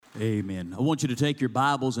Amen. I want you to take your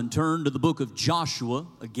Bibles and turn to the book of Joshua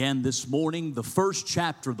again this morning, the first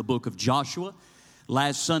chapter of the book of Joshua.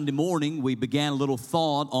 Last Sunday morning, we began a little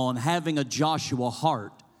thought on having a Joshua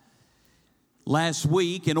heart. Last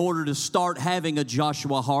week, in order to start having a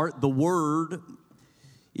Joshua heart, the word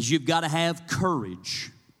is you've got to have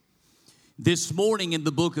courage. This morning in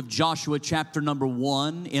the book of Joshua, chapter number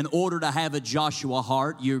 1, in order to have a Joshua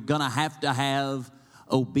heart, you're going to have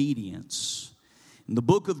obedience. In the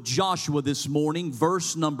book of Joshua this morning,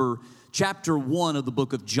 chapter 1 of the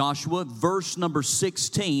book of Joshua, verse number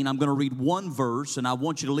 16, I'm going to read one verse, and I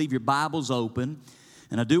want you to leave your Bibles open.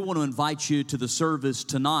 And I do want to invite you to the service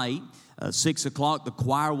tonight, 6 o'clock, the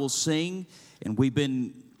choir will sing. And I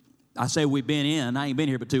ain't been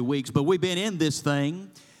here for 2 weeks, but we've been in this thing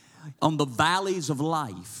on the valleys of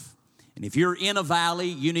life. And if you're in a valley,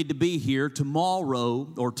 you need to be here tomorrow,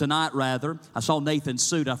 or tonight rather. I saw Nathan's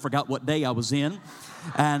suit. I forgot what day I was in.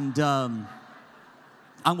 And I'm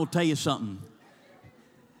going to tell you something.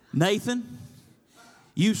 Nathan,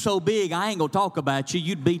 you so big, I ain't going to talk about you.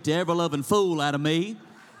 You'd beat the ever-loving fool out of me.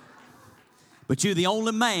 But you're the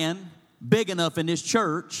only man big enough in this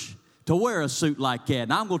church to wear a suit like that.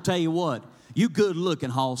 And I'm going to tell you what, you good looking,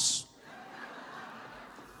 hoss.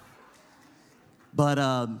 But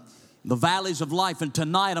the valleys of life. And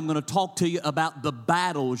tonight I'm going to talk to you about the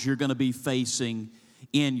battles you're going to be facing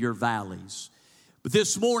in your valleys. But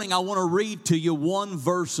this morning I want to read to you one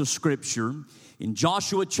verse of Scripture in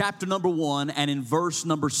Joshua chapter number 1 and in verse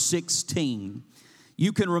number 16.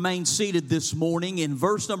 You can remain seated this morning. In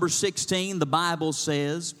verse number 16, the Bible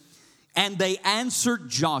says, "And they answered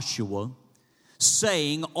Joshua,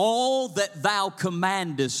 saying, All that thou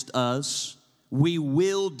commandest us, we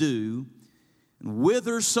will do. And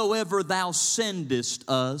whithersoever thou sendest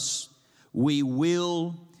us, we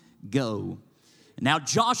will go." Now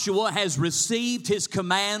Joshua has received his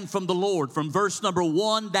command from the Lord from verse number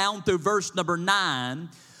 1 down through verse number 9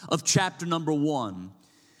 of chapter number 1.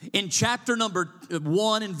 In chapter number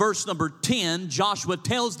 1 and verse number 10, Joshua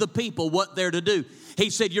tells the people what they're to do. He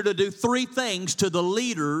said, you're to do 3 things to the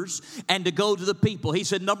leaders and to go to the people. He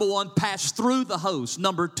said, number 1, pass through the host.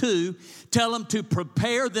 Number 2, tell them to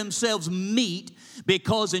prepare themselves meat,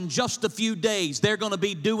 because in just a few days they're going to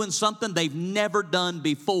be doing something they've never done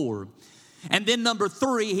before. And then number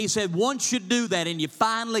 3, he said, once you do that and you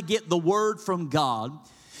finally get the word from God,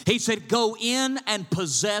 he said, go in and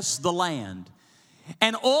possess the land.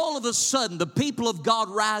 And all of a sudden, the people of God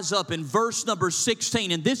rise up in verse number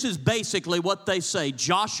 16. And this is basically what they say.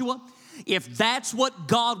 Joshua, if that's what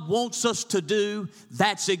God wants us to do,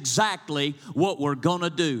 that's exactly what we're going to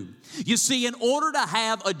do. You see, in order to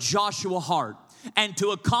have a Joshua heart and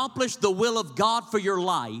to accomplish the will of God for your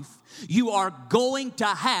life, you are going to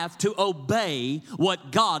have to obey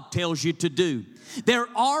what God tells you to do. There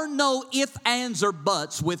are no ifs, ands, or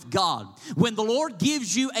buts with God. When the Lord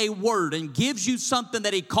gives you a word and gives you something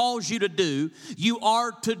that He calls you to do, you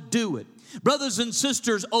are to do it. Brothers and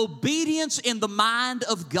sisters, obedience in the mind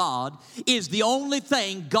of God is the only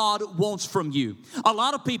thing God wants from you. A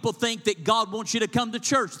lot of people think that God wants you to come to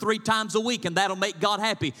church 3 times a week and that'll make God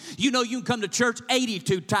happy. You know, you can come to church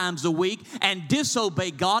 82 times a week and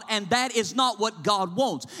disobey God, and that is not what God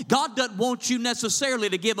wants. God doesn't want you necessarily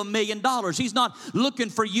to give $1 million. He's not looking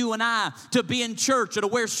for you and I to be in church or to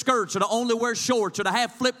wear skirts or to only wear shorts or to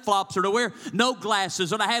have flip-flops or to wear no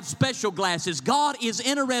glasses or to have special glasses. God is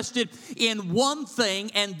interested in one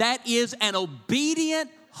thing, and that is an obedient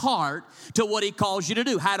heart to what He calls you to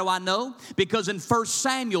do. How do I know? Because in 1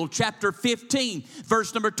 Samuel chapter 15,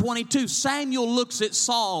 verse number 22, Samuel looks at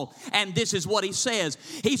Saul, and this is what he says.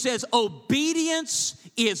 He says, obedience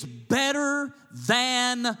is better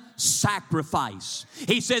than sacrifice.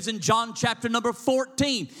 He says in John chapter number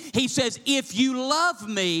 14, he says, if you love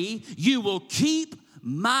me, you will keep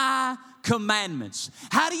my commandments.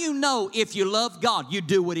 How do you know if you love God? You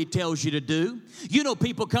do what He tells you to do. You know,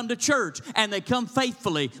 people come to church and they come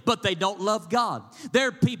faithfully, but they don't love God. There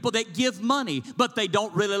are people that give money, but they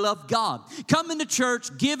don't really love God. Coming to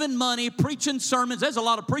church, giving money, preaching sermons. There's a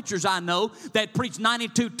lot of preachers I know that preach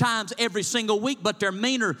 92 times every single week, but they're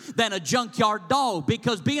meaner than a junkyard dog,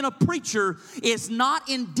 because being a preacher is not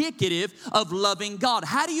indicative of loving God.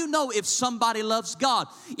 How do you know if somebody loves God?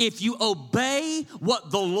 If you obey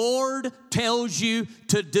what the Lord tells you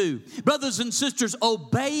to do. Brothers and sisters,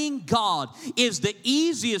 obeying God is the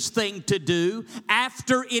easiest thing to do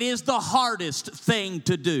after it is the hardest thing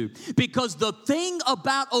to do. Because the thing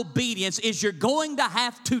about obedience is you're going to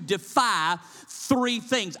have to defy 3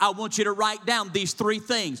 things. I want you to write down these 3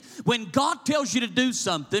 things. When God tells you to do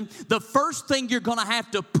something, the first thing you're going to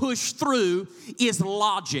have to push through is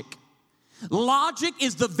logic. Logic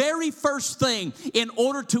is the very first thing in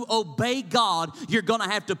order to obey God you're going to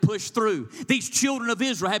have to push through. These children of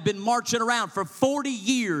Israel have been marching around for 40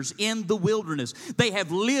 years in the wilderness. They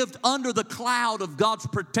have lived under the cloud of God's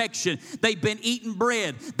protection. They've been eating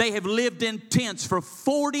bread. They have lived in tents for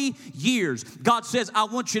 40 years. God says, I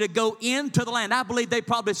want you to go into the land. I believe they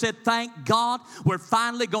probably said, thank God, we're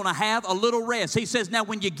finally going to have a little rest. He says, now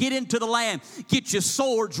when you get into the land, get your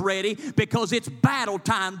swords ready because it's battle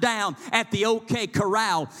time down at the OK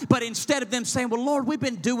Corral. But instead of them saying, well, Lord, we've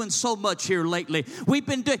been doing so much here lately.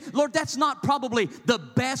 Lord, that's not probably the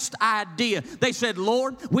best idea. They said,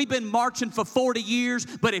 Lord, we've been marching for 40 years,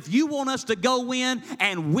 but if you want us to go in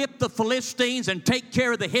and whip the Philistines and take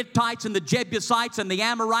care of the Hittites and the Jebusites and the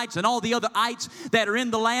Amorites and all the other ites that are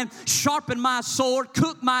in the land, sharpen my sword,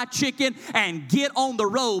 cook my chicken, and get on the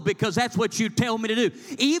road because that's what you tell me to do.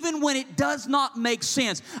 Even when it does not make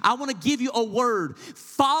sense, I want to give you a word.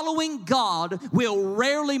 Following God will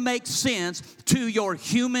rarely make sense to your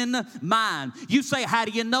human mind. You say, how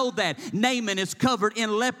do you know that? Naaman is covered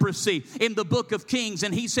in leprosy in the book of Kings,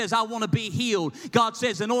 and he says, I want to be healed. God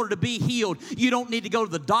says, in order to be healed, you don't need to go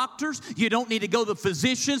to the doctors. You don't need to go to the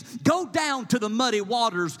physicians. Go down to the muddy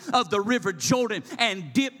waters of the river Jordan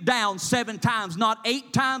and dip down 7 times, not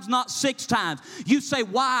 8 times, not 6 times. You say,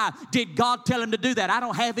 why did God tell him to do that? I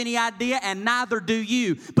don't have any idea, and neither do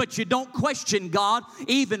you. But you don't question God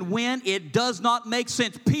even when it does not make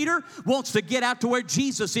sense. Peter wants to get out to where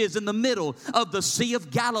Jesus is in the middle of the Sea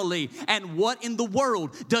of Galilee. And what in the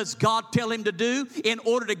world does God tell him to do in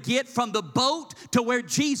order to get from the boat to where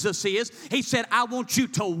Jesus is? He said, I want you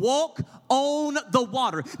to walk on the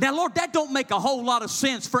water. Now, Lord, that don't make a whole lot of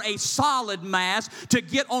sense for a solid mass to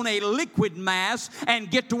get on a liquid mass and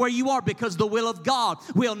get to where you are, because the will of God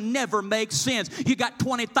will never make sense. You got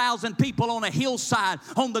 20,000 people on a hillside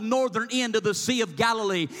on the northern end of the Sea of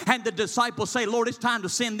Galilee, and the disciples say, Lord, it's time to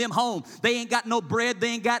send them home. They ain't got no bread, they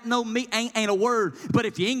ain't got no meat, ain't a word. But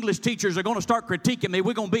if your English teachers are going to start critiquing me,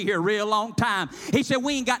 we're going to be here a real long time. He said,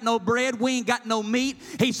 we ain't got no bread, we ain't got no meat.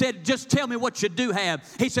 He said, just tell me what you do have.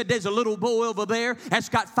 He said, there's a little boy over there that's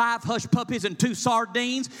got 5 hush puppies and 2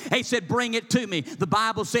 sardines. He said, bring it to me. The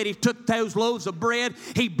Bible said he took those loaves of bread,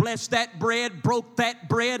 he blessed that bread, broke that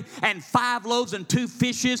bread, and 5 loaves and 2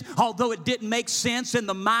 fishes. Although it didn't make sense in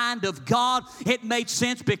the mind of God, it made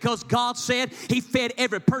sense because God said he fed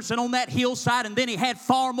every person on that hillside, and then he had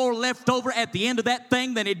far more left over at the end of that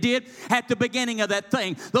thing than he did at the beginning of that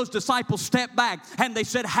thing. Those disciples stepped back and they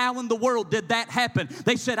said, how in the world did that happen?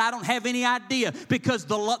 They said, I don't have any idea, because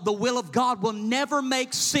the will of God will never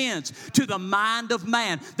make sense to the mind of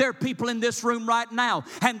man. There are people in this room right now,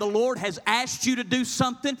 and the Lord has asked you to do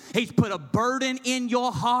something. He's put a burden in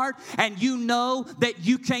your heart, and you know that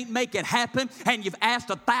you can't make it happen, and you've asked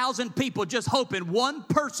 1,000 people just hoping one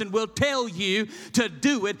person will tell you to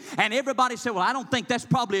do it, and everybody said, well, I don't think that's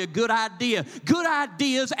probably a good idea. Good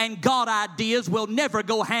ideas and God ideas will never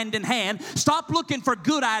go hand in hand. Stop looking for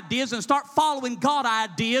good ideas and start following God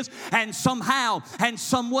ideas, and somehow and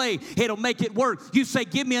some way it'll make it work. You say,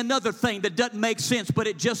 give me another thing that doesn't make sense, but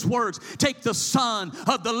it just works. Take the Son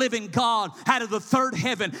of the living God out of the third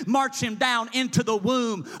heaven, march him down into the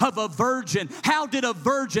womb of a virgin. How did a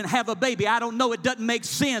virgin have a baby? I don't know. It doesn't make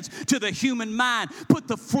sense to the human mind. Put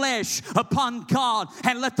the flesh upon God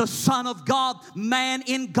and let the Son of God, man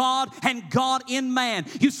in God and God in man.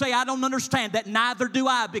 You say, I don't understand that. Neither do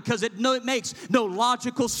I, because it makes no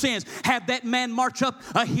logical sense. Have that man march up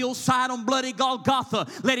a hillside on bloody Golgotha.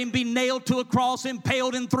 Let him be nailed to a cross,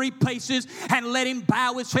 impaled in 3 places, and let him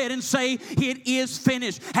bow his head and say, it is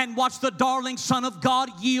finished. And watch the darling Son of God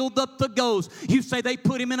yield up the ghost. You say they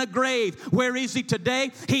put him in a grave. Where is he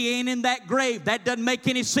today? He ain't in that grave. That doesn't make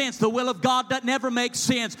any sense. The will of God doesn't ever make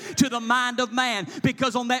sense to the mind of man,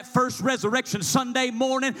 because on that first resurrection Sunday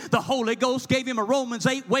morning, the Holy Ghost gave him a Romans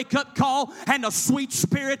 8 wake-up call, and the sweet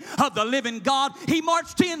Spirit of the living God, he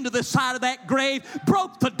marched into the side of that grave,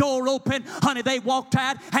 broke the door open. Honey, they walked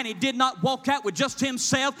out, and he did not walk out with just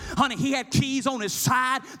himself. Honey, he had keys on his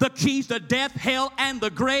side, the keys to death, hell, and the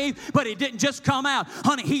grave. But he didn't just come out.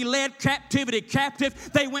 Honey, he led captivity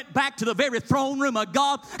captive. They went back to the very throne room of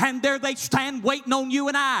God, and there they stand waiting on you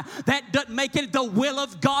and I. That doesn't make it. The will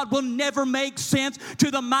of God will never make sense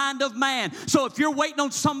to the mind of man. So if you're waiting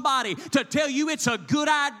on somebody to tell you it's a good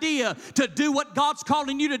idea to do what God's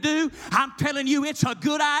calling you to do, I'm telling you it's a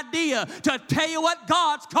good idea to tell you what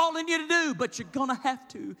God's calling you to do. But you're going to have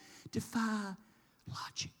to defy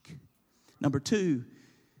logic. Number 2,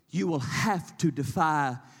 you will have to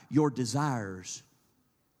defy your desires.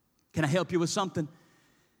 Can I help you with something?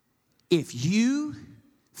 If you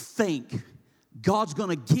think God's going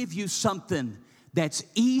to give you something that's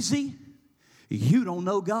easy you don't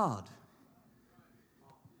know God.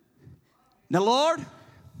 Now, Lord,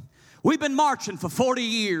 we've been marching for 40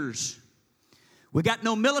 years. We got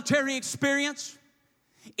no military experience.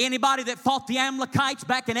 Anybody that fought the Amalekites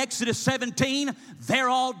back in Exodus 17, they're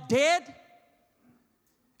all dead.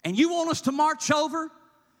 And you want us to march over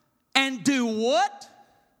and do what?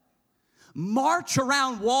 March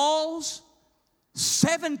around walls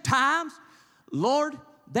 7 times? Lord,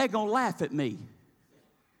 they're going to laugh at me.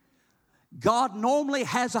 God normally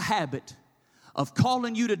has a habit of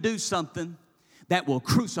calling you to do something that will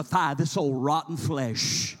crucify this old rotten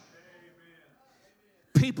flesh.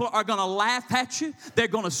 People are going to laugh at you. They're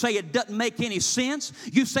going to say it doesn't make any sense.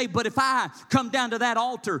 You say, but if I come down to that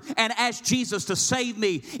altar and ask Jesus to save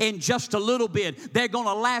me in just a little bit, they're going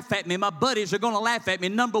to laugh at me. My buddies are going to laugh at me.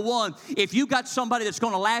 Number one, if you got somebody that's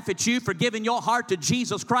going to laugh at you for giving your heart to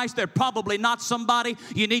Jesus Christ, they're probably not somebody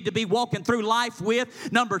you need to be walking through life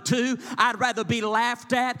with. Number two, I'd rather be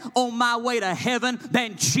laughed at on my way to heaven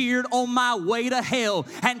than cheered on my way to hell.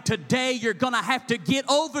 And today you're going to have to get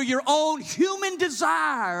over your own human desire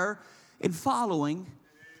in following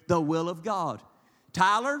the will of God.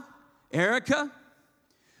 Tyler, Erica,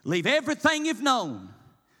 leave everything you've known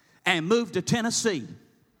and move to Tennessee.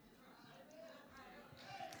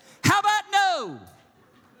 How about no?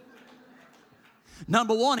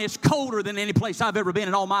 Number one, it's colder than any place I've ever been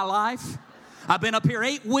in all my life. I've been up here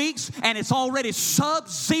 8 weeks and it's already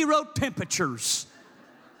sub-zero temperatures.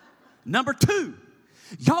 Number two,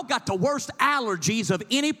 y'all got the worst allergies of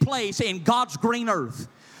any place in God's green earth.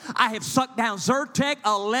 I have sucked down Zyrtec,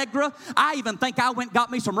 Allegra. I even think I went and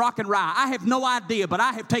got me some rock and rye. I have no idea, but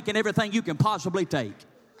I have taken everything you can possibly take.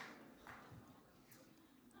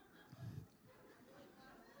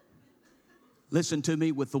 Listen to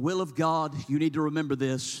me, with the will of God, you need to remember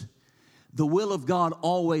this. The will of God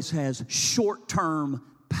always has short-term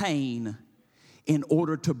pain in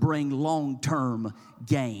order to bring long-term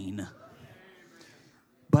gain.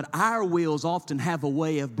 But our wills often have a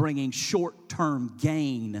way of bringing short-term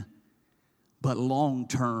gain, but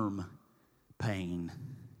long-term pain.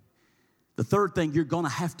 The third thing you're going to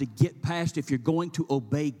have to get past if you're going to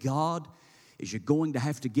obey God is you're going to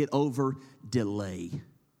have to get over delay.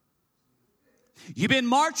 You've been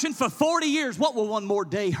marching for 40 years. What will one more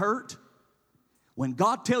day hurt? When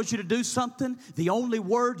God tells you to do something, the only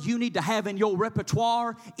word you need to have in your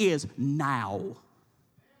repertoire is now.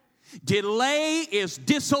 Delay is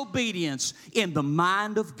disobedience in the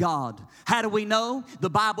mind of God. How do we know? The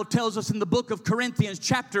Bible tells us in the book of Corinthians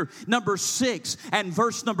chapter number 6 and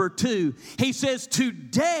verse number 2. He says,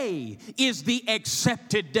 today is the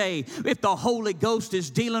accepted day. If the Holy Ghost is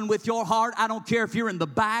dealing with your heart, I don't care if you're in the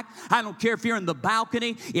back, I don't care if you're in the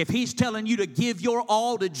balcony. If He's telling you to give your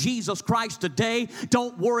all to Jesus Christ today,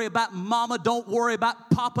 don't worry about mama, don't worry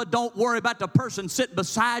about papa, don't worry about the person sitting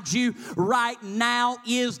beside you. Right now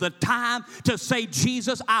is the time to say,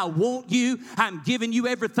 Jesus, I want you. I'm giving you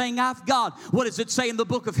everything I've got. What does it say in the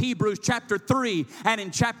book of Hebrews chapter 3 and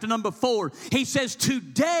in chapter number 4? He says,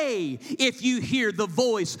 today, if you hear the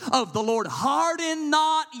voice of the Lord, harden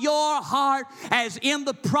not your heart as in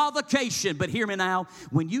the provocation. But hear me now,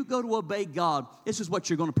 when you go to obey God, this is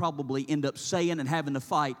what you're going to probably end up saying and having to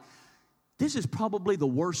fight. This is probably the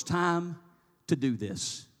worst time to do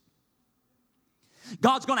this.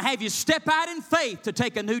 God's going to have you step out in faith to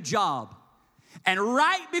take a new job. And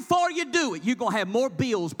right before you do it, you're going to have more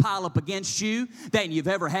bills pile up against you than you've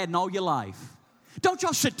ever had in all your life. Don't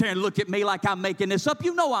y'all sit there and look at me like I'm making this up.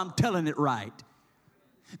 You know I'm telling it right.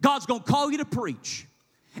 God's going to call you to preach.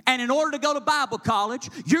 And in order to go to Bible college,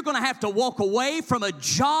 you're going to have to walk away from a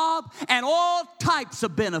job and all types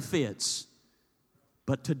of benefits.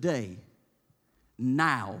 But today,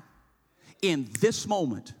 now, in this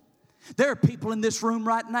moment, there are people in this room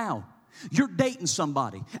right now. You're dating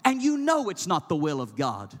somebody, and you know it's not the will of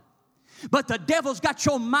God. But the devil's got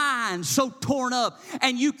your mind so torn up,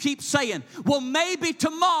 and you keep saying, well, maybe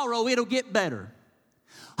tomorrow it'll get better.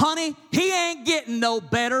 Honey, he ain't getting no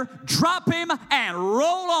better. Drop him and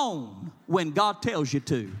roll on when God tells you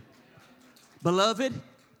to. Beloved,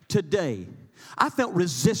 today, I felt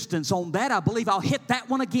resistance on that. I believe I'll hit that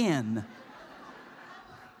one again.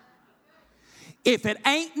 If it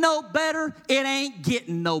ain't no better, it ain't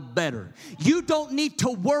getting no better. You don't need to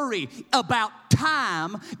worry about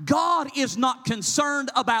time. God is not concerned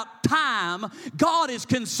about time. God is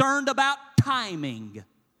concerned about timing.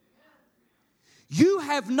 You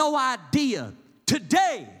have no idea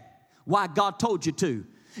today why God told you to.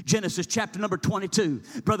 Genesis chapter number 22.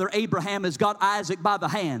 Brother Abraham has got Isaac by the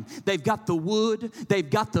hand. They've got the wood, they've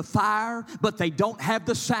got the fire, but they don't have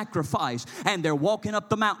the sacrifice. And they're walking up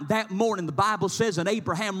the mountain. That morning, the Bible says, and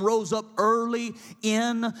Abraham rose up early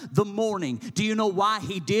in the morning. Do you know why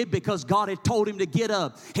he did? Because God had told him to get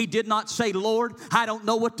up. He did not say, Lord, I don't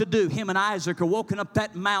know what to do. Him and Isaac are walking up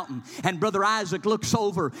that mountain. And Brother Isaac looks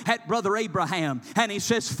over at Brother Abraham and he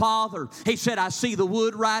says, Father, he said, I see the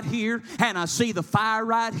wood right here and I see the fire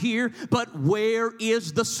right here, but where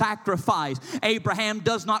is the sacrifice? Abraham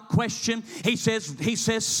does not question. He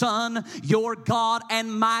says, son, your God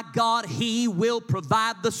and my God, he will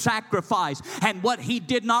provide the sacrifice. And what he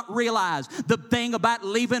did not realize, the thing about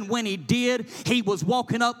leaving when he did, he was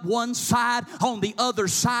walking up one side, on the other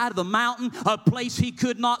side of the mountain, a place he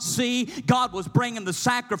could not see. God was bringing the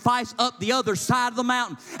sacrifice up the other side of the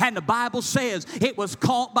mountain. And the Bible says it was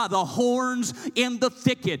caught by the horns in the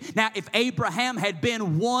thicket. Now, if Abraham had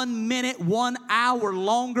been 1 minute, 1 hour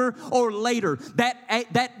longer or later,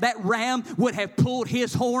 that ram would have pulled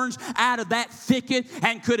his horns out of that thicket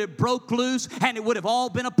and could have broke loose and it would have all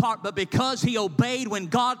been apart. But because he obeyed when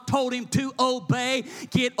God told him to obey,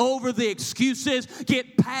 get over the excuses,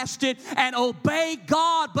 get past it and obey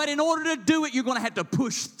God. But in order to do it, you're going to have to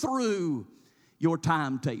push through your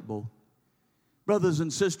timetable. Brothers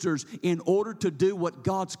and sisters, in order to do what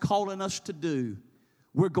God's calling us to do,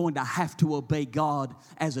 we're going to have to obey God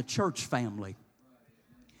as a church family.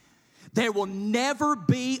 There will never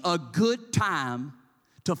be a good time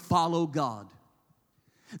to follow God.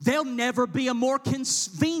 There'll never be a more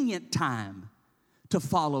convenient time to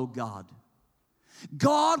follow God.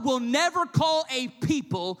 God will never call a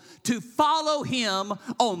people to follow Him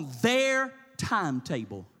on their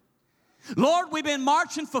timetable. Lord, we've been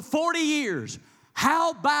marching for 40 years.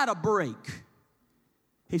 How about a break?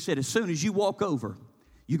 He said, as soon as you walk over,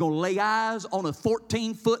 you're going to lay eyes on a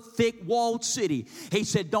 14-foot thick walled city. He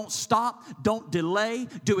said, don't stop, don't delay,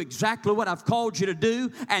 do exactly what I've called you to do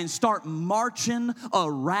and start marching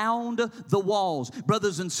around the walls.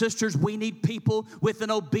 Brothers and sisters, we need people with an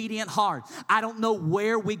obedient heart. I don't know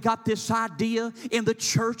where we got this idea in the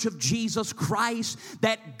church of Jesus Christ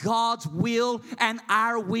that God's will and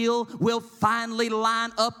our will finally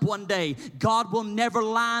line up one day. God will never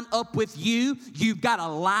line up with you. You've got to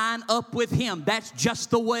line up with Him. That's just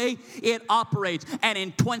the way it operates. And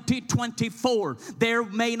in 2024, there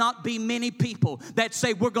may not be many people that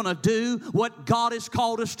say we're going to do what God has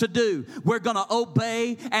called us to do. We're going to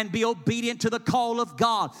obey and be obedient to the call of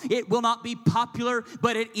God. It will not be popular,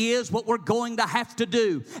 but it is what we're going to have to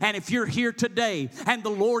do. And if you're here today and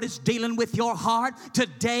the Lord is dealing with your heart,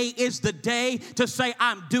 today is the day to say,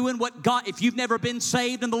 I'm doing what God, if you've never been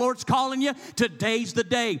saved and the Lord's calling you, today's the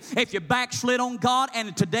day. If you backslid on God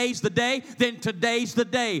and today's the day, then today's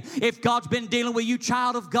the day. If God's been dealing with you,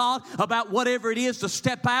 child of God, about whatever it is to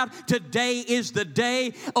step out, today is the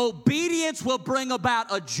day. Obedience will bring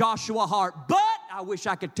about a Joshua heart. But I wish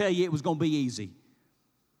I could tell you it was going to be easy.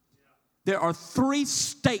 There are 3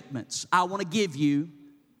 statements I want to give you.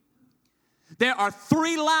 There are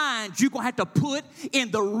 3 lines you're going to have to put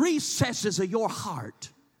in the recesses of your heart.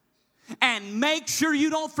 And make sure you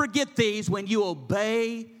don't forget these when you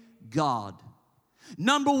obey God.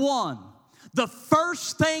 Number 1, the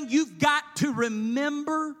first thing you've got to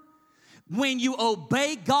remember when you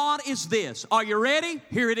obey God is this. Are you ready?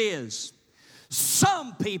 Here it is.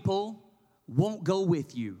 Some people won't go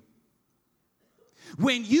with you.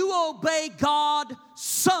 When you obey God,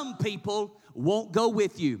 some people won't go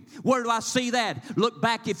with you. Where do I see that? Look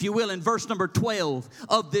back, if you will, in verse number 12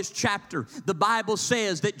 of this chapter. The Bible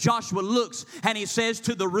says that Joshua looks and he says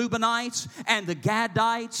to the Reubenites and the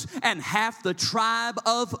Gadites and half the tribe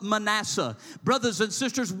of Manasseh. Brothers and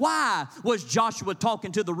sisters, why was Joshua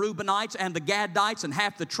talking to the Reubenites and the Gadites and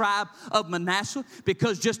half the tribe of Manasseh?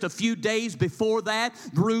 Because just a few days before that,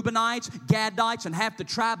 the Reubenites, Gadites, and half the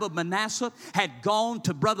tribe of Manasseh had gone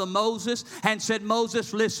to brother Moses and said,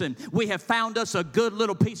 Moses, listen, we have found us a good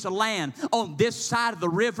little piece of land on this side of the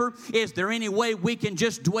river. Is there any way we can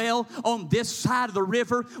just dwell on this side of the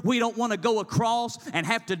river? We don't want to go across and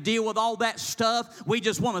have to deal with all that stuff. We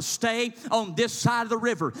just want to stay on this side of the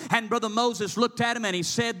river. And brother Moses looked at him and he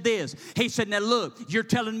said this. He said, now look, you're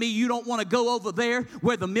telling me you don't want to go over there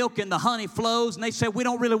where the milk and the honey flows. And they said, we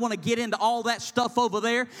don't really want to get into all that stuff over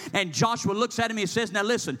there. And Joshua looks at him and he says, now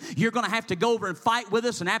listen, you're going to have to go over and fight with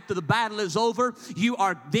us. And after the battle is over,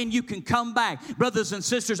 then you can come come back. Brothers and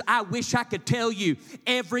sisters, I wish I could tell you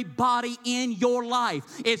everybody in your life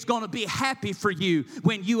is going to be happy for you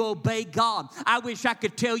when you obey God. I wish I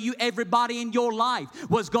could tell you everybody in your life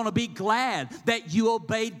was going to be glad that you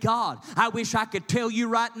obeyed God. I wish I could tell you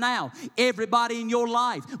right now everybody in your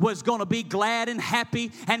life was going to be glad and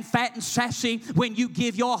happy and fat and sassy when you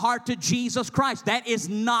give your heart to Jesus Christ. That is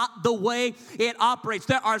not the way it operates.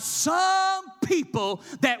 There are some people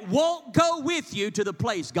that won't go with you to the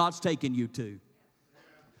place God's taken you to.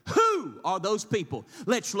 Who are those people?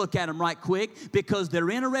 Let's look at them right quick, because they're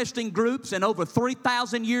interesting groups, and over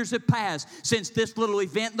 3,000 years have passed since this little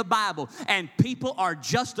event in the Bible, and people are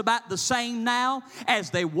just about the same now as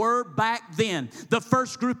they were back then. The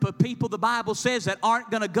first group of people the Bible says that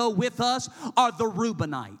aren't going to go with us are the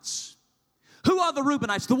Reubenites. Who are the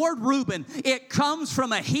Reubenites? The word Reuben, it comes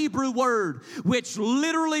from a Hebrew word which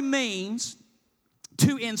literally means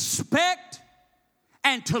to inspect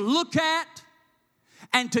and to look at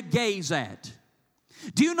and to gaze at.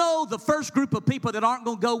 Do you know the first group of people that aren't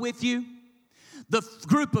going to go with you? The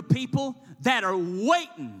group of people that are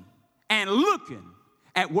waiting and looking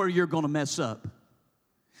at where you're going to mess up.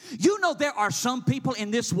 You know there are some people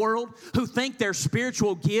in this world who think their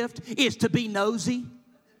spiritual gift is to be nosy.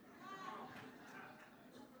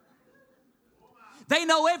 They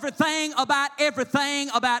know everything about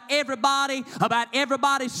everybody, about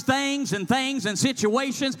everybody's things and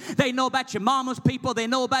situations. They know about your mama's people. They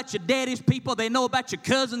know about your daddy's people. They know about your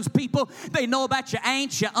cousin's people. They know about your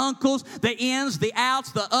aunts, your uncles, the ins, the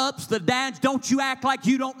outs, the ups, the downs. Don't you act like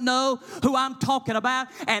you don't know who I'm talking about.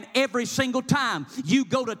 And every single time you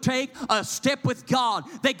go to take a step with God,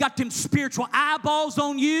 they got them spiritual eyeballs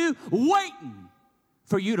on you waiting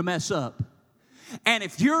for you to mess up. And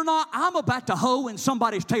if you're not, I'm about to hoe in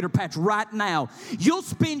somebody's tater patch right now. You'll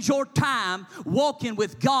spend your time walking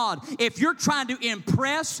with God. If you're trying to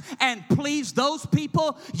impress and please those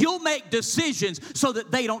people, you'll make decisions so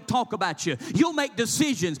that they don't talk about you. You'll make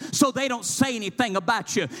decisions so they don't say anything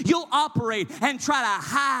about you. You'll operate and try to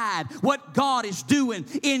hide what God is doing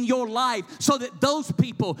in your life so that those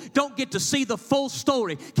people don't get to see the full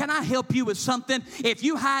story. Can I help you with something? If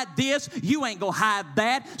you hide this, you ain't gonna hide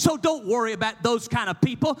that. So don't worry about those kind of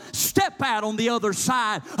people. Step out on the other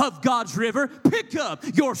side of God's river. Pick up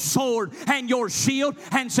your sword and your shield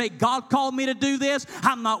and say, God called me to do this.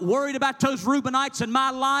 I'm not worried about those Reubenites in my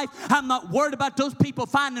life. I'm not worried about those people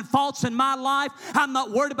finding faults in my life. I'm not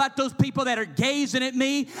worried about those people that are gazing at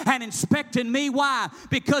me and inspecting me. Why?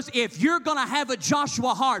 Because if you're going to have a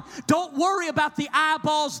Joshua heart, don't worry about the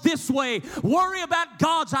eyeballs this way. Worry about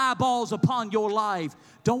God's eyeballs upon your life.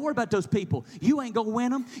 Don't worry about those people. You ain't going to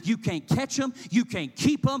win them. You can't catch them. You can't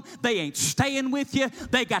keep them. They ain't staying with you.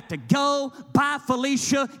 They got to go. Bye,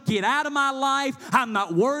 Felicia. Get out of my life. I'm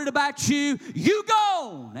not worried about you. You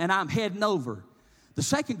go. And I'm heading over. The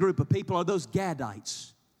second group of people are those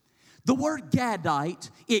Gadites. The word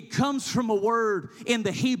Gadite, it comes from a word in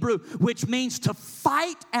the Hebrew which means to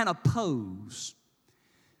fight and oppose.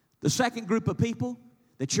 The second group of people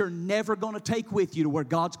that you're never going to take with you to where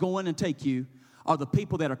God's going to take you are the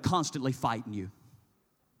people that are constantly fighting you.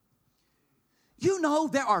 You know,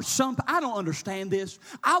 there are some, I don't understand this.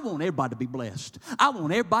 I want everybody to be blessed. I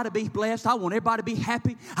want everybody to be blessed. I want everybody to be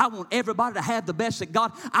happy. I want everybody to have the best that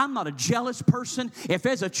God. I'm not a jealous person. If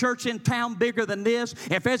there's a church in town bigger than this,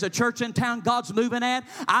 if there's a church in town God's moving at,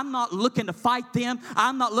 I'm not looking to fight them.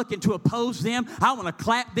 I'm not looking to oppose them. I want to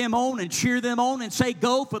clap them on and cheer them on and say,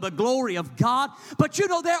 go for the glory of God. But you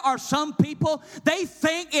know, there are some people, they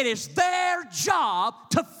think it is their job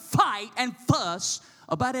to fight and fuss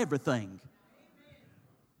about everything.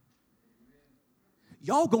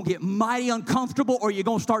 Y'all gonna get mighty uncomfortable, or you're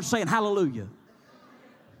gonna start saying hallelujah.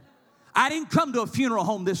 I didn't come to a funeral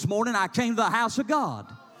home this morning. I came to the house of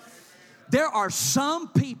God. There are some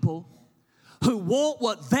people who want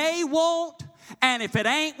what they want, and if it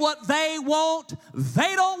ain't what they want,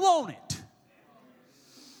 they don't want it.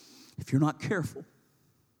 If you're not careful,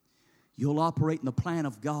 you'll operate in the plan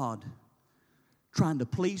of God trying to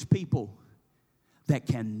please people that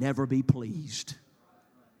can never be pleased.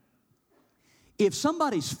 If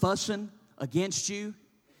somebody's fussing against you,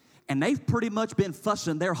 and they've pretty much been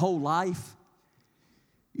fussing their whole life,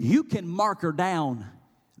 you can mark her down.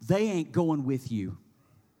 They ain't going with you.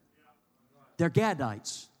 They're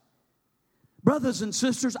Gadites. Brothers and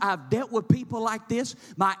sisters, I've dealt with people like this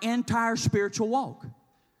my entire spiritual walk.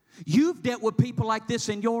 You've dealt with people like this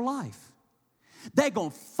in your life. They're going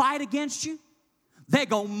to fight against you. They're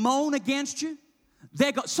going to moan against you.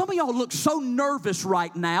 Some of y'all look so nervous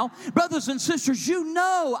right now. Brothers and sisters, you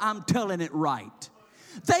know I'm telling it right.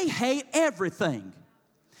 They hate everything.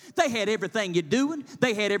 They had everything you're doing.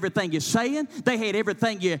 They had everything you're saying. They had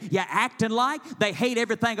everything you're acting like. They hate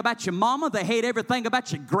everything about your mama. They hate everything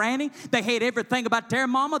about your granny. They hate everything about their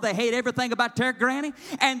mama. They hate everything about their granny.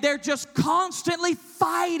 And they're just constantly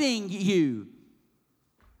fighting you.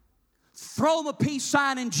 Throw them a peace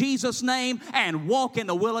sign in Jesus' name and walk in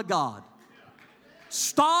the will of God.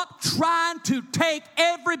 Stop trying to take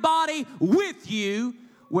everybody with you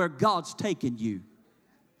where God's taken you.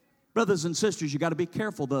 Brothers and sisters, you got to be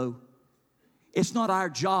careful though. It's not our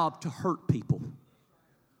job to hurt people.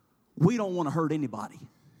 We don't want to hurt anybody.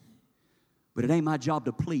 But it ain't my job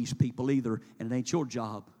to please people either, and it ain't your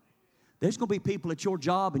job. There's going to be people at your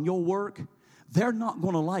job and your work, they're not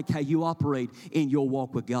going to like how you operate in your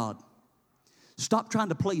walk with God. Stop trying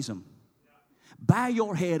to please them. Bow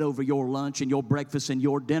your head over your lunch and your breakfast and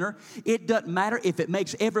your dinner. It doesn't matter if it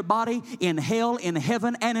makes everybody in hell, in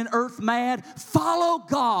heaven, and in earth mad. Follow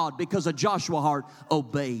God, because a Joshua heart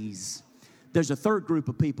obeys. There's a third group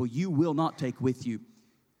of people you will not take with you.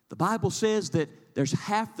 The Bible says that there's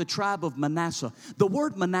half the tribe of Manasseh. The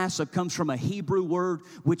word Manasseh comes from a Hebrew word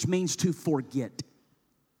which means to forget.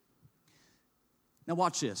 Now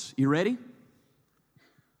watch this. You ready?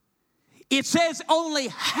 It says only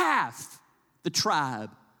half the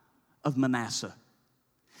tribe of Manasseh.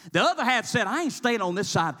 The other half said, I ain't staying on this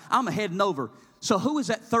side. I'm heading over. So who is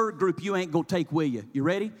that third group you ain't going to take with you? You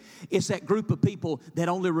ready? It's that group of people that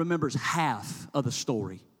only remembers half of the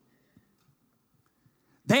story.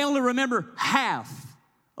 They only remember half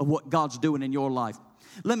of what God's doing in your life.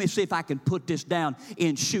 Let me see if I can put this down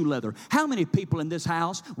in shoe leather. How many people in this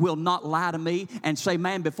house will not lie to me and say,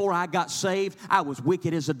 man, before I got saved, I was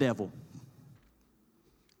wicked as a devil?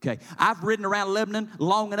 Okay, I've ridden around Lebanon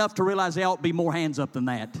long enough to realize there ought to be more hands up than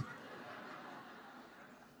that.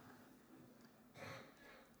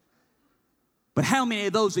 But how many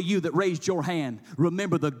of those of you that raised your hand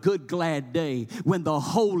remember the good, glad day when the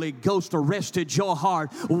Holy Ghost arrested your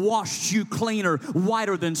heart, washed you cleaner,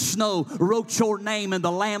 whiter than snow, wrote your name in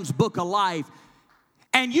the Lamb's Book of Life,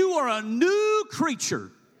 and you are a new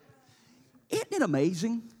creature? Isn't it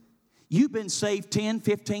amazing? You've been saved 10,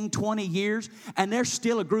 15, 20 years, and there's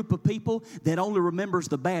still a group of people that only remembers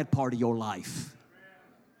the bad part of your life.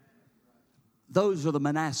 Those are the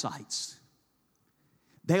Manassites.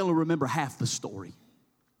 They only remember half the story.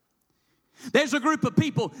 There's a group of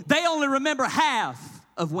people, they only remember half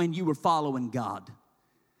of when you were following God.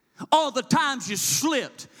 All the times you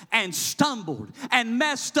slipped and stumbled and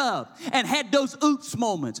messed up and had those oops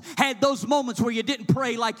moments, had those moments where you didn't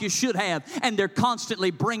pray like you should have, and they're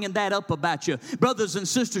constantly bringing that up about you. Brothers and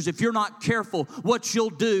sisters, if you're not careful, what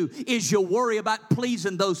you'll do is you'll worry about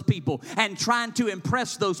pleasing those people and trying to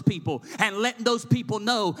impress those people and letting those people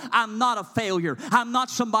know, I'm not a failure. I'm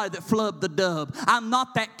not somebody that flubbed the dub. I'm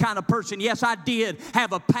not that kind of person. Yes, I did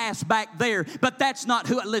have a past back there, but that's not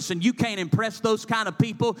who. Listen, you can't impress those kind of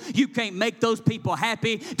people. You can't make those people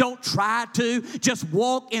happy. Don't try to. Just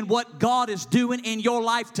walk in what God is doing in your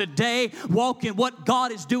life today. Walk in what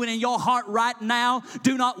God is doing in your heart right now.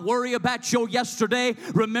 Do not worry about your yesterday.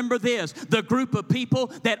 Remember this, the group of people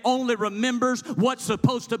that only remembers what's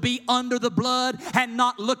supposed to be under the blood and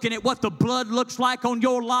not looking at what the blood looks like on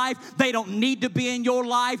your life. They don't need to be in your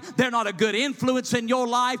life. They're not a good influence in your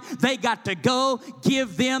life. They got to go.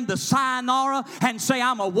 Give them the sayonara and say,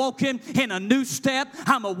 I'm a walking in a new step.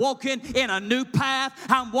 I'm a walking in a new path.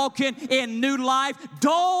 I'm walking in new life.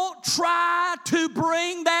 Don't try to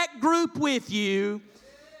bring that group with you.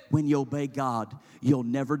 When you obey God, you'll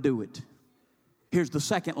never do it. Here's the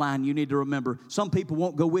second line you need to remember. Some people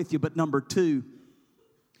won't go with you, but number 2,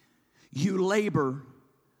 you labor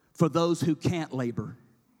for those who can't labor.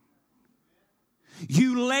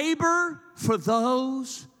 You labor for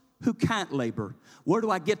those who can't labor. Where do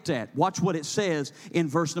I get that? Watch what it says in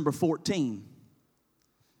verse number 14.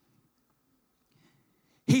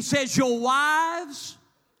 He says, your wives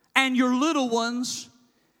and your little ones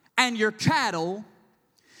and your cattle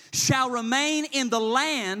shall remain in the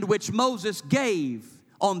land which Moses gave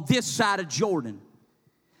on this side of Jordan.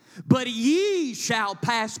 But ye shall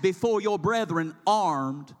pass before your brethren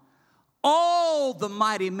armed, all the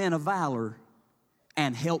mighty men of valor,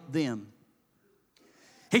 and help them.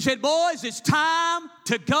 He said, boys, it's time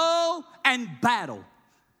to go and battle.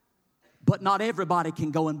 But not everybody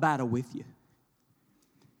can go and battle with you.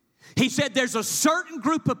 He said there's a certain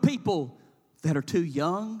group of people that are too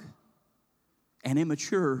young and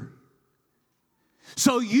immature.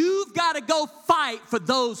 So you've got to go fight for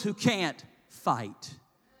those who can't fight.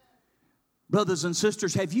 Brothers and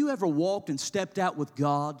sisters, have you ever walked and stepped out with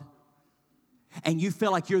God and you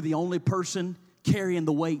feel like you're the only person carrying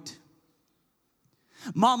the weight?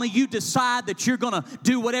 Mama, you decide that you're going to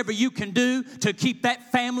do whatever you can do to keep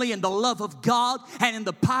that family in the love of God and in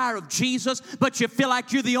the power of Jesus, but you feel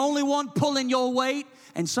like you're the only one pulling your weight,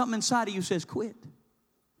 and something inside of you says, quit.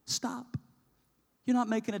 Stop. You're not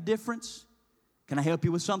making a difference. Can I help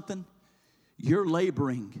you with something? You're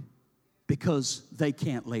laboring because they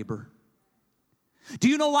can't labor. Do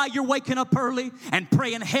you know why you're waking up early and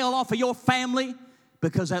praying hell off of your family?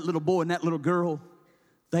 Because that little boy and that little girl,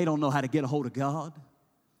 they don't know how to get a hold of God.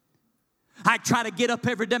 I try to get up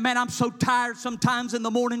every day. Man, I'm so tired sometimes in the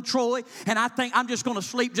morning, Troy, and I think I'm just going to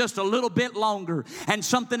sleep just a little bit longer. And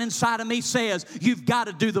something inside of me says, you've got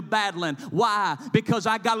to do the battling. Why? Because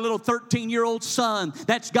I got a little 13-year-old son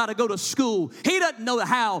that's got to go to school. He doesn't know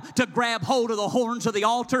how to grab hold of the horns of the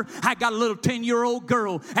altar. I got a little 10-year-old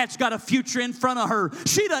girl that's got a future in front of her.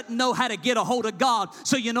 She doesn't know how to get a hold of God.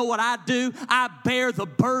 So you know what I do? I bear the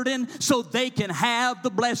burden so they can have the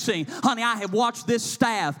blessing. Honey, I have watched this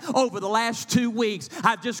staff over the last 2 weeks.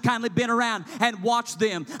 I've just kindly been around and watched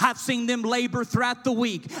them. I've seen them labor throughout the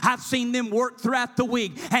week. I've seen them work throughout the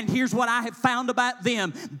week. And here's what I have found about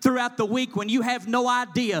them throughout the week. When you have no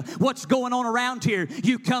idea what's going on around here,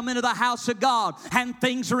 you come into the house of God and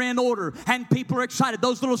things are in order and people are excited.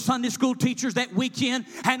 Those little Sunday school teachers that week in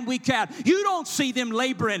and week out, you don't see them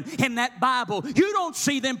laboring in that Bible. You don't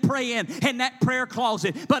see them praying in that prayer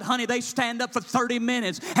closet. But honey, they stand up for 30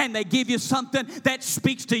 minutes and they give you something that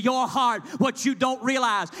speaks to your heart. What you don't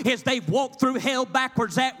realize is they've walked through hell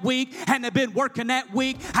backwards that week and they've been working that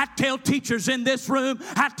week. I tell teachers in this room,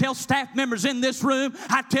 I tell staff members in this room,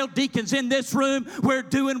 I tell deacons in this room, we're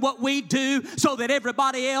doing what we do so that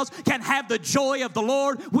everybody else can have the joy of the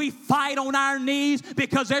Lord. We fight on our knees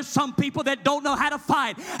because there's some people that don't know how to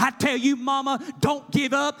fight. I tell you, mama, don't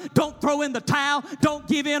give up. Don't throw in the towel. Don't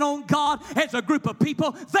give in on God. As a group of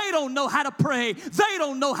people, they don't know how to pray. They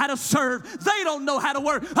don't know how to serve. They don't know how to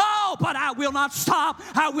work. Oh, but I will not stop.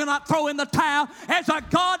 I will not throw in the towel as a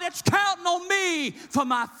God that's counting on me for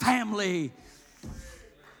my family.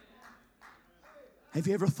 Have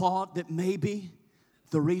you ever thought that maybe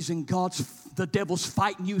the reason the devil's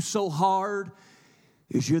fighting you so hard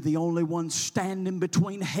is you're the only one standing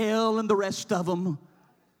between hell and the rest of them?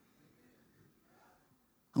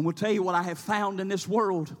 I'm going to tell you what I have found in this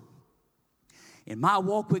world. In my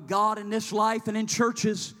walk with God in this life and in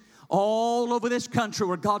churches all over this country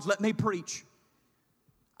where God's let me preach,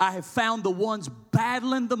 I have found the ones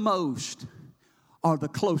battling the most are the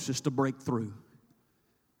closest to breakthrough.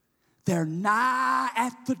 They're nigh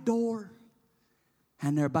at the door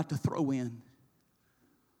and they're about to throw in.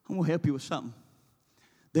 I'm going to help you with something.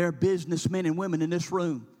 There are businessmen and women in this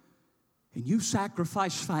room, and you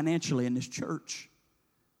sacrifice financially in this church.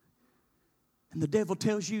 And the devil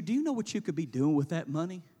tells you, do you know what you could be doing with that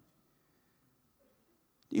money?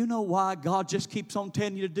 Do you know why God just keeps on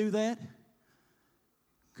telling you to do that?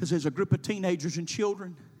 Because there's a group of teenagers and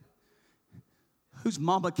children whose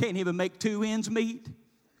mama can't even make 2 ends meet,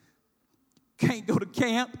 can't go to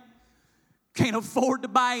camp, can't afford to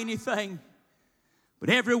buy anything. But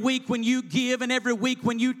every week when you give and every week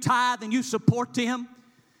when you tithe and you support them,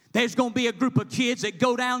 there's going to be a group of kids that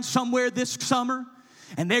go down somewhere this summer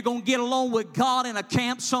and they're going to get along with God in a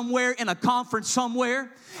camp somewhere, in a conference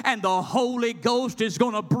somewhere, and the Holy Ghost is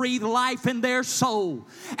going to breathe life in their soul,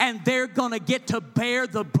 and they're going to get to bear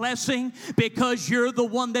the blessing because you're the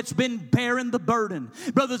one that's been bearing the burden.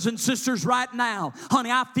 Brothers and sisters, right now,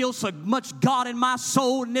 honey, I feel so much God in my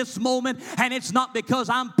soul in this moment, and it's not because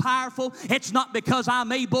I'm powerful. It's not because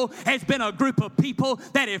I'm able. It's been a group of people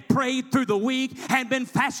that have prayed through the week and been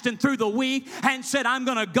fasting through the week and said, I'm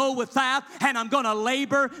going to go without and I'm going to labor,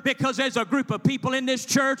 because there's a group of people in this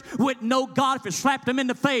church would know God if it slapped them in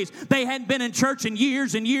the face. They hadn't been in church in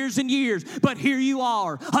years and years and years, but here you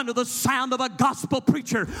are under the sound of a gospel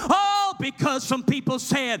preacher. Oh, because some people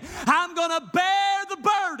said, I'm going to bear the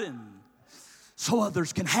burden so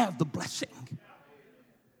others can have the blessing.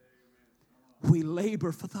 We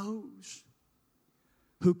labor for those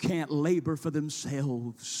who can't labor for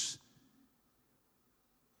themselves.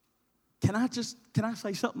 Can I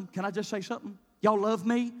say something? Can I just say something? Y'all love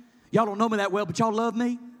me? Y'all don't know me that well, but y'all love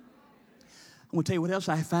me? I'm going to tell you what else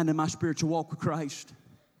I have found in my spiritual walk with Christ.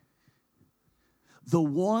 The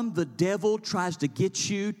one the devil tries to get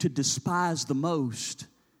you to despise the most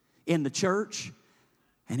in the church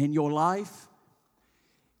and in your life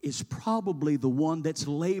is probably the one that's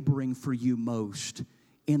laboring for you most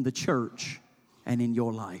in the church and in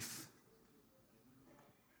your life.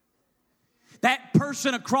 That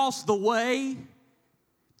person across the way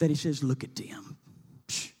that he says, look at them.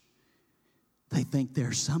 Psh, they think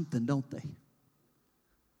they're something, don't they?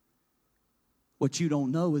 What you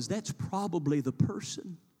don't know is that's probably the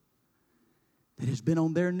person that has been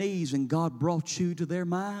on their knees and God brought you to their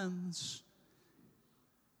minds.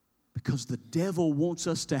 Because the devil wants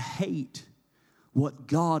us to hate what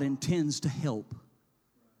God intends to help.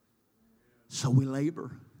 So we labor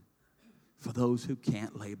for those who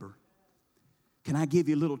can't labor. Can I give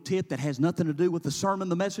you a little tip that has nothing to do with the sermon,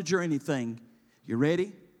 the message, or anything? You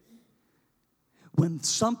ready? When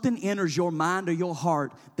something enters your mind or your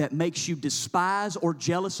heart that makes you despise or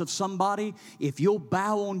jealous of somebody, if you'll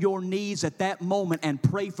bow on your knees at that moment and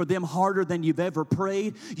pray for them harder than you've ever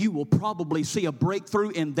prayed, you will probably see a breakthrough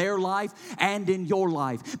in their life and in your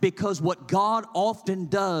life. Because what God often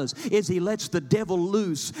does is He lets the devil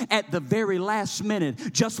loose at the very last minute,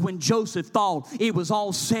 just when Joseph thought it was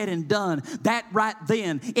all said and done. That right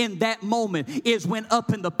then, in that moment, is when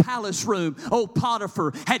up in the palace room, old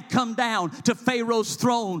Potiphar had come down to Pharaoh's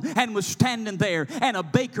throne and was standing there, and a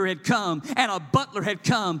baker had come and a butler had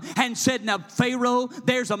come and said, now Pharaoh,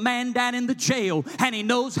 there's a man down in the jail and he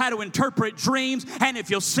knows how to interpret dreams, and if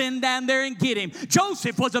you'll send down there and get him.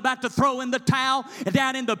 Joseph was about to throw in the towel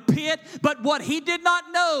down in the pit, but what he did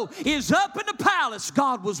not know is up in the palace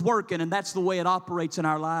God was working. And that's the way it operates in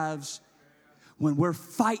our lives. When we're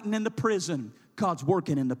fighting in the prison, God's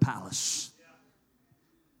working in the palace.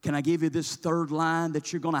 Can I give you this third line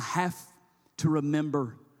that you're going to have to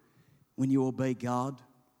remember when you obey God?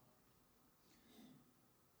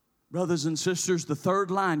 Brothers and sisters, the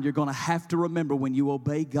third line you're going to have to remember when you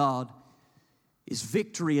obey God is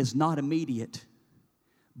victory is not immediate,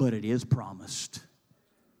 but it is promised.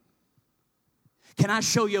 Can I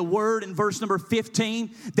show you a word in verse number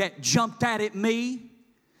 15 that jumped out at me?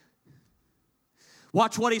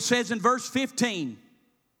 Watch what he says in verse 15.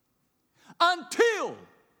 Until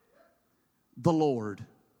the Lord.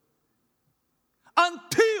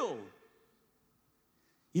 Until.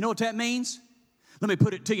 You know what that means? Let me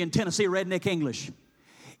put it to you in Tennessee redneck English.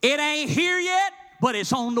 It ain't here yet, but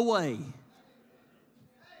it's on the way.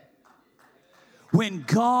 When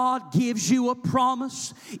God gives you a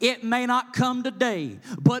promise, it may not come today,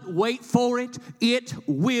 but wait for it. It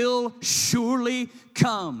will surely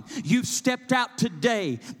come. You've stepped out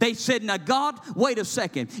today. They said, now God, wait a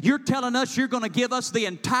second. You're telling us you're going to give us the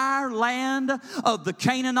entire land of the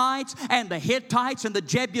Canaanites and the Hittites and the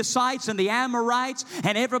Jebusites and the Amorites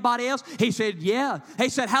and everybody else? He said, yeah. He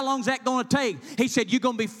said, how long is that going to take? He said, you're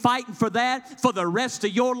going to be fighting for that for the rest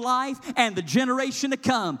of your life and the generation to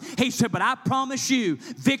come. He said, but I promise you,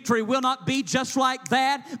 victory will not be just like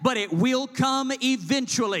that, but it will come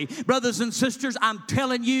eventually. Brothers and sisters, I'm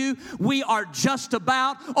telling you, we are just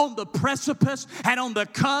about on the precipice and on the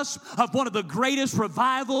cusp of one of the greatest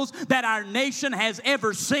revivals that our nation has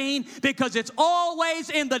ever seen, because it's always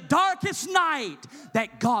in the darkest night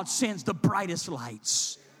that God sends the brightest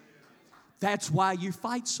lights. That's why you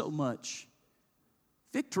fight so much.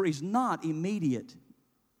 Victory is not immediate,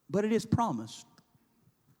 but it is promised.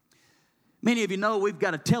 Many of you know we've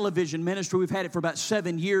got a television ministry. We've had it for about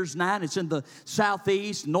 7 years now, and it's in the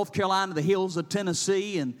southeast, North Carolina, the hills of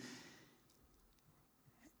Tennessee, and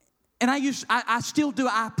I still do.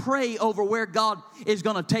 I pray over where God is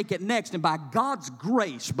going to take it next. And by God's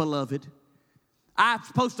grace, beloved, I'm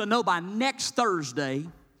supposed to know by next Thursday,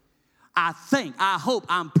 I hope,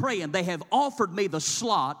 I'm praying, they have offered me the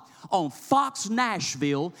slot on Fox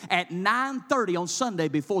Nashville at 9:30 on Sunday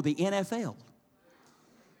before the NFL.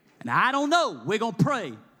 And I don't know. We're going to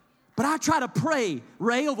pray. But I try to pray,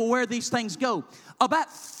 Ray, over where these things go.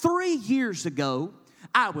 About 3 years ago,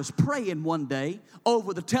 I was praying one day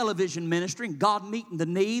over the television ministry and God meeting the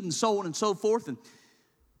need and so on and so forth. And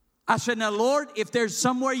I said, now, Lord, if there's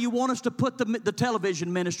somewhere you want us to put the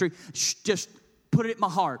television ministry, just put it in my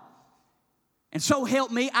heart. And so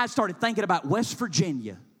help me, I started thinking about West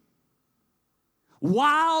Virginia.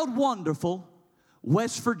 Wild, wonderful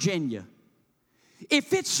West Virginia.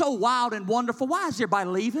 If it's so wild and wonderful, why is everybody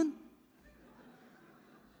leaving?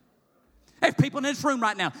 There's people in this room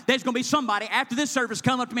right now. There's going to be somebody after this service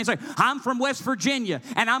come up to me and say, I'm from West Virginia.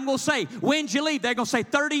 And I'm going to say, when'd you leave? They're going to say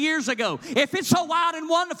 30 years ago. If it's so wild and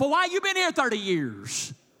wonderful, why you been here 30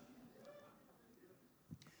 years?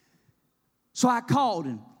 So I called,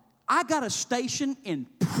 and I got a station in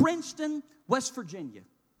Princeton, West Virginia.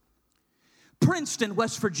 Princeton,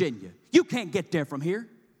 West Virginia. You can't get there from here.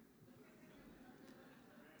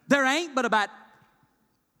 There ain't but about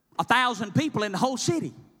 1,000 people in the whole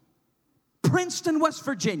city. Princeton, West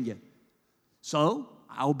Virginia. So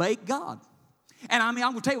I obeyed God. And I'm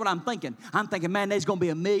going to tell you what I'm thinking. I'm thinking, man, there's going to be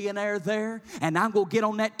a millionaire there, and I'm going to get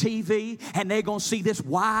on that TV, and they're going to see this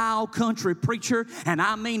wild country preacher, and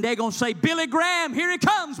I mean, they're going to say, Billy Graham, here he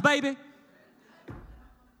comes, baby.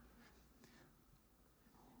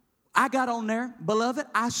 I got on there, beloved,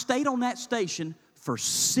 I stayed on that station for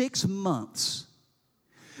 6 months.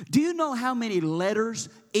 Do you know how many letters,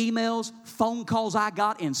 emails, phone calls I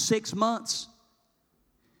got in 6 months?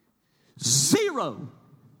 0.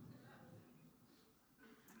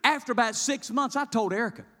 After about 6 months, I told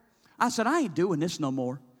Erica, I said, I ain't doing this no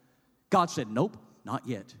more. God said, nope, not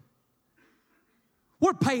yet.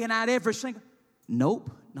 We're paying out every single, nope,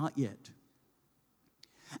 not yet.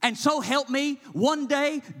 And so help me, one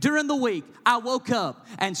day during the week, I woke up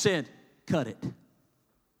and said, cut it.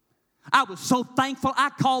 I was so thankful. I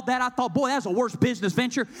called that. I thought, boy, that's the worst business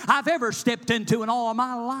venture I've ever stepped into in all of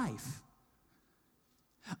my life.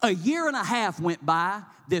 A year and a half went by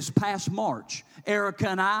this past March. Erica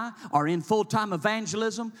and I are in full-time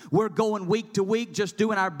evangelism. We're going week to week, just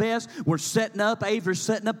doing our best. We're setting up, Avery's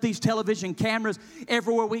setting up these television cameras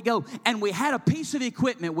everywhere we go. And we had a piece of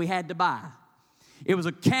equipment we had to buy. It was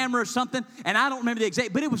a camera or something, and I don't remember the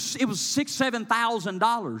exact, but it was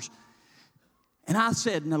 $6,000-$7,000. And I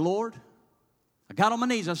said, now, Lord, I got on my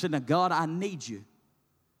knees. I said, now, God, I need you.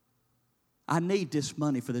 I need this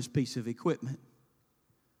money for this piece of equipment.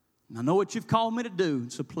 And I know what you've called me to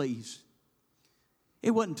do, so please.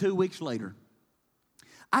 It wasn't 2 weeks later.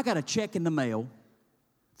 I got a check in the mail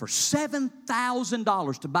for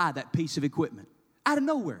 $7,000 to buy that piece of equipment. Out of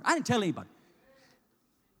nowhere. I didn't tell anybody.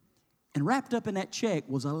 And wrapped up in that check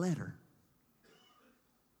was a letter.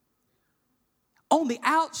 On the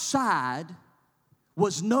outside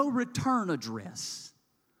was no return address.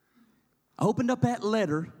 I opened up that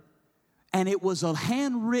letter, and it was a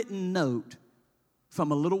handwritten note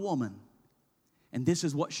from a little woman. And this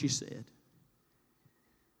is what she said.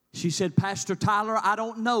 She said, Pastor Tyler, I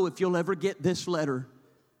don't know if you'll ever get this letter,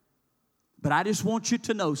 but I just want you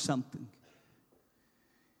to know something.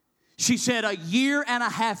 She said, a year and a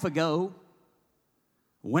half ago,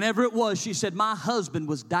 whenever it was, she said, my husband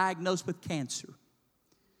was diagnosed with cancer.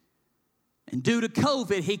 And due to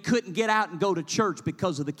COVID, he couldn't get out and go to church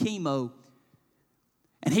because of the chemo.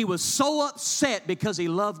 And he was so upset because he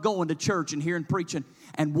loved going to church and hearing preaching.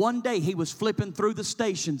 And one day he was flipping through the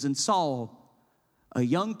stations and saw a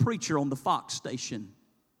young preacher on the Fox station,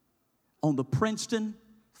 on the Princeton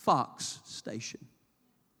Fox station.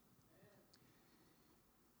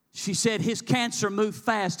 She said his cancer moved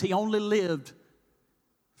fast. He only lived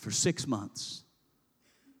for 6 months.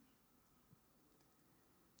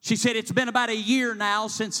 She said, it's been about a year now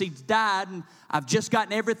since he died, and I've just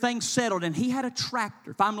gotten everything settled. And he had a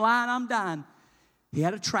tractor. If I'm lying, I'm dying. He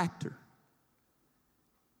had a tractor.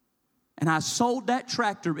 And I sold that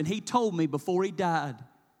tractor, and he told me before he died,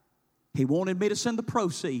 he wanted me to send the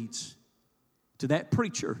proceeds to that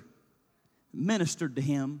preacher who ministered to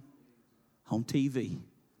him on TV.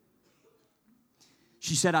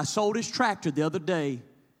 She said, I sold his tractor the other day,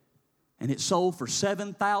 and it sold for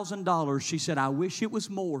 $7,000. She said, I wish it was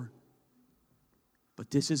more, but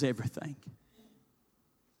this is everything.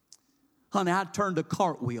 Honey, I turned a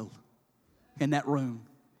cartwheel in that room.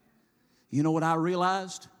 You know what I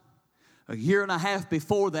realized? A year and a half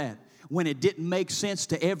before that, when it didn't make sense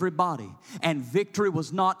to everybody and victory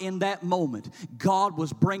was not in that moment, God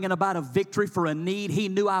was bringing about a victory for a need He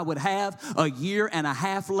knew I would have. A year and a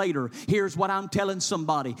half later, here's what I'm telling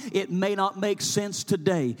somebody. It may not make sense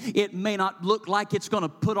today. It may not look like it's going to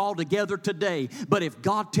put all together today. But if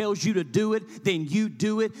God tells you to do it, then you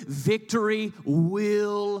do it. Victory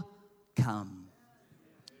will come.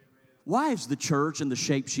 Why is the church in the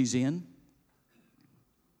shape she's in?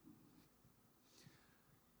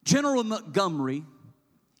 General Montgomery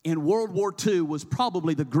in World War II was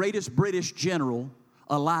probably the greatest British general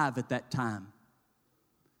alive at that time.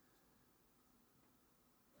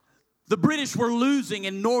 The British were losing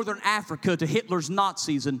in northern Africa to Hitler's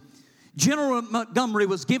Nazis, and General Montgomery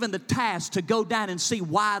was given the task to go down and see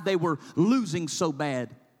why they were losing so bad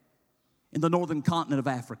in the northern continent of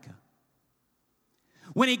Africa.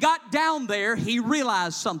 When he got down there, he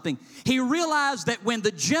realized something. He realized that when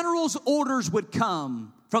the general's orders would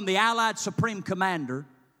come from the Allied Supreme Commander,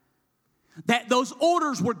 that those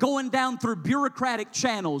orders were going down through bureaucratic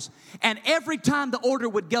channels, and every time the order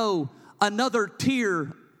would go, another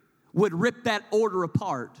tier would rip that order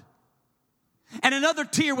apart. And another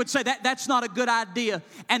tier would say, that's not a good idea.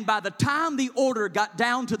 And by the time the order got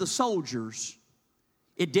down to the soldiers,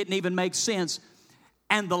 it didn't even make sense.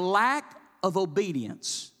 And the lack of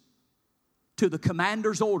obedience to the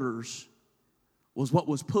commander's orders was what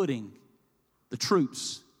was putting the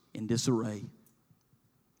troops in disarray.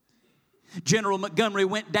 General Montgomery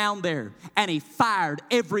went down there and he fired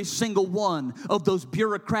every single one of those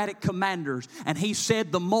bureaucratic commanders. And he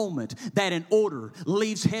said the moment that an order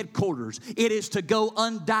leaves headquarters, it is to go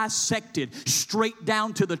undissected straight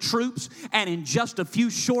down to the troops. And in just a few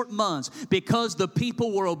short months, because the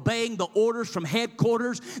people were obeying the orders from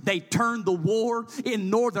headquarters, they turned the war in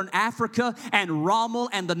northern Africa, and Rommel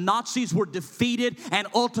and the Nazis were defeated and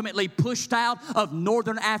ultimately pushed out of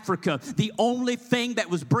northern Africa. The only thing that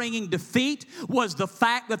was bringing defeat was the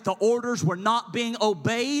fact that the orders were not being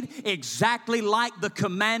obeyed exactly like the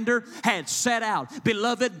commander had set out.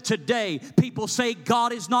 Beloved, today people say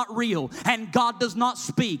God is not real and God does not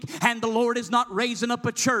speak and the Lord is not raising up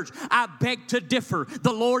a church. I beg to differ.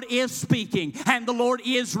 The Lord is speaking and the Lord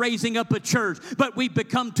is raising up a church, but we've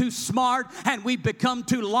become too smart and we've become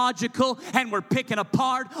too logical and we're picking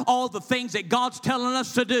apart all the things that God's telling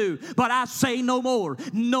us to do. But I say no more.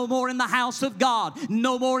 No more in the house of God.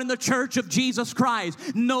 No more in the church of Jesus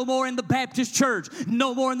Christ. No more in the Baptist church.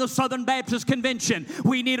 No more in the Southern Baptist Convention.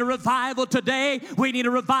 We need a revival today. We need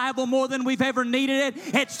a revival more than we've ever needed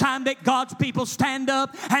it. It's time that God's people stand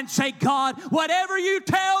up and say, God, whatever you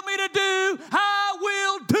tell me to do, I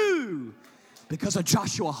will do. Because a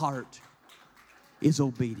Joshua heart is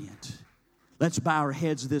obedient. Let's bow our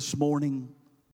heads this morning.